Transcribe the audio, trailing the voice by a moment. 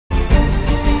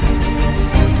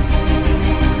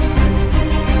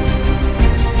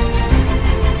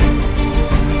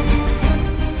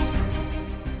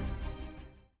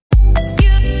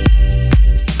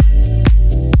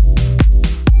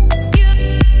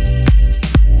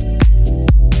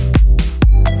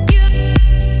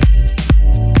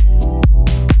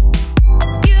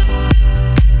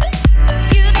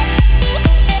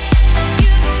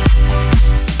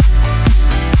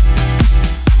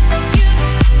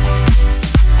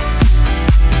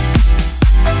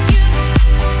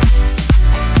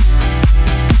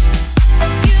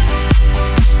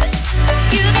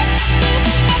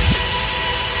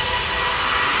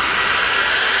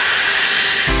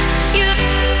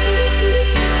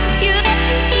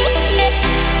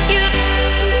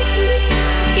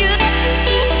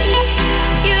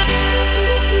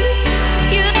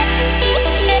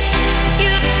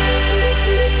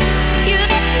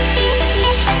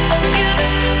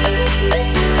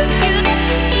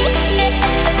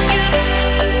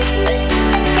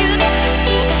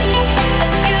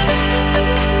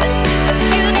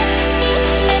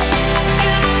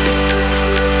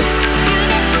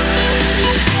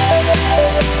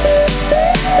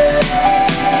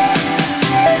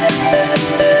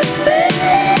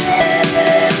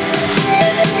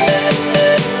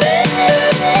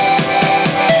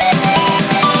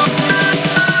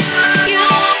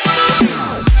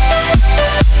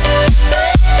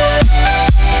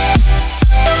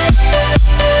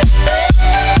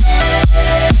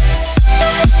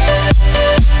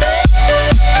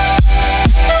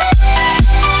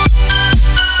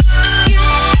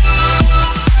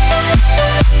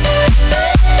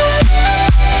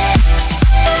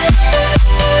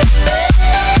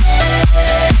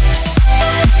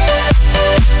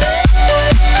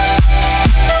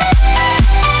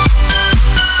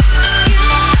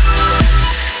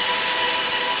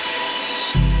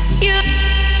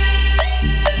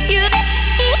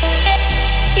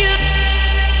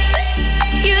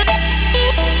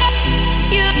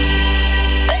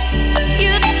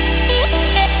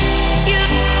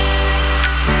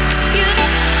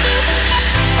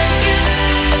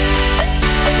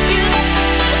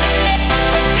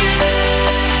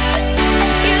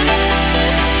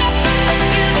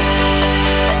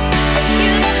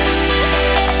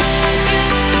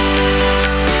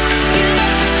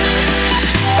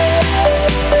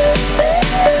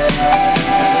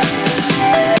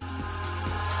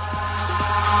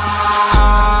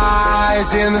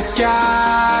In the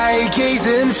sky,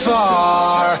 gazing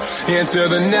far into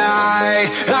the night,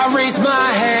 I raise my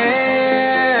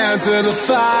hand to the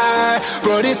fire,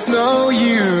 but it's no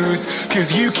use,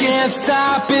 'cause you can't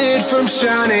stop it from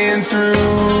shining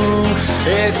through.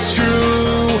 It's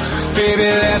true, baby,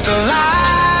 let the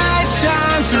light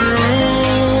shine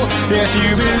through. If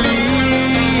you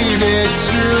believe it's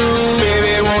true,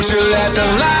 baby, won't you let the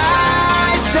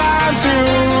light shine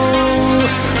through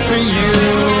for you.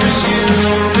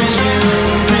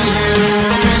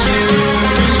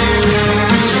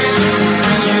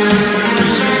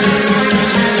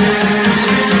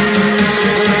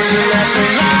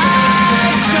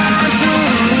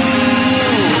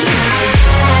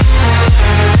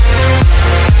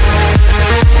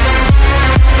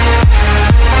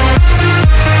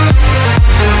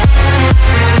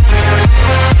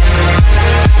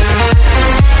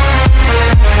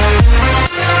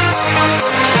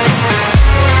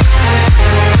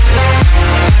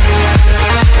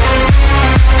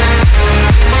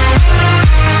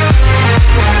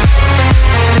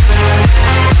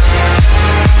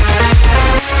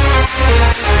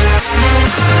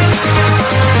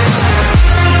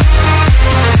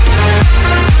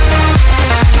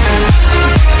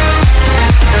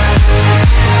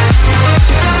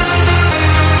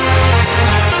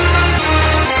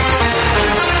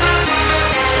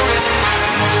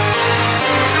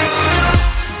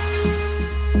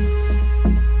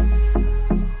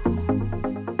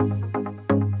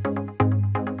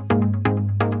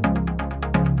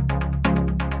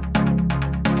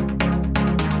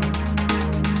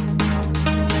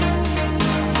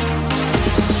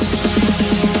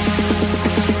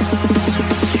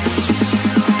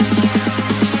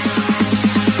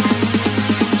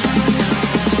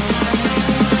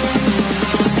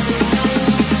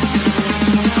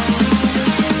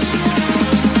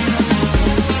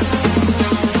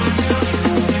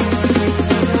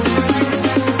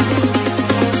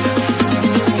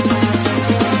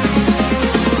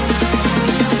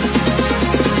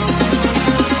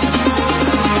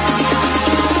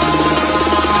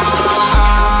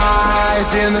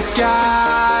 In the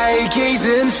sky,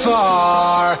 gazing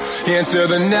far into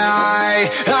the night,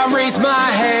 I raise my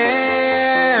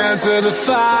hand to the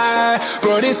fire,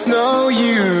 but it's no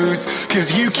use, 'cause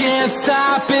you can't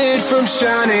stop it from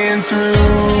shining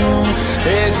through.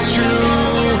 It's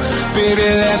true, baby,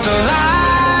 let the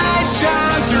light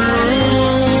shine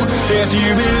through. If you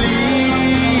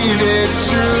believe it's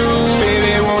true,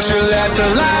 baby, won't you let the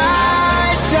light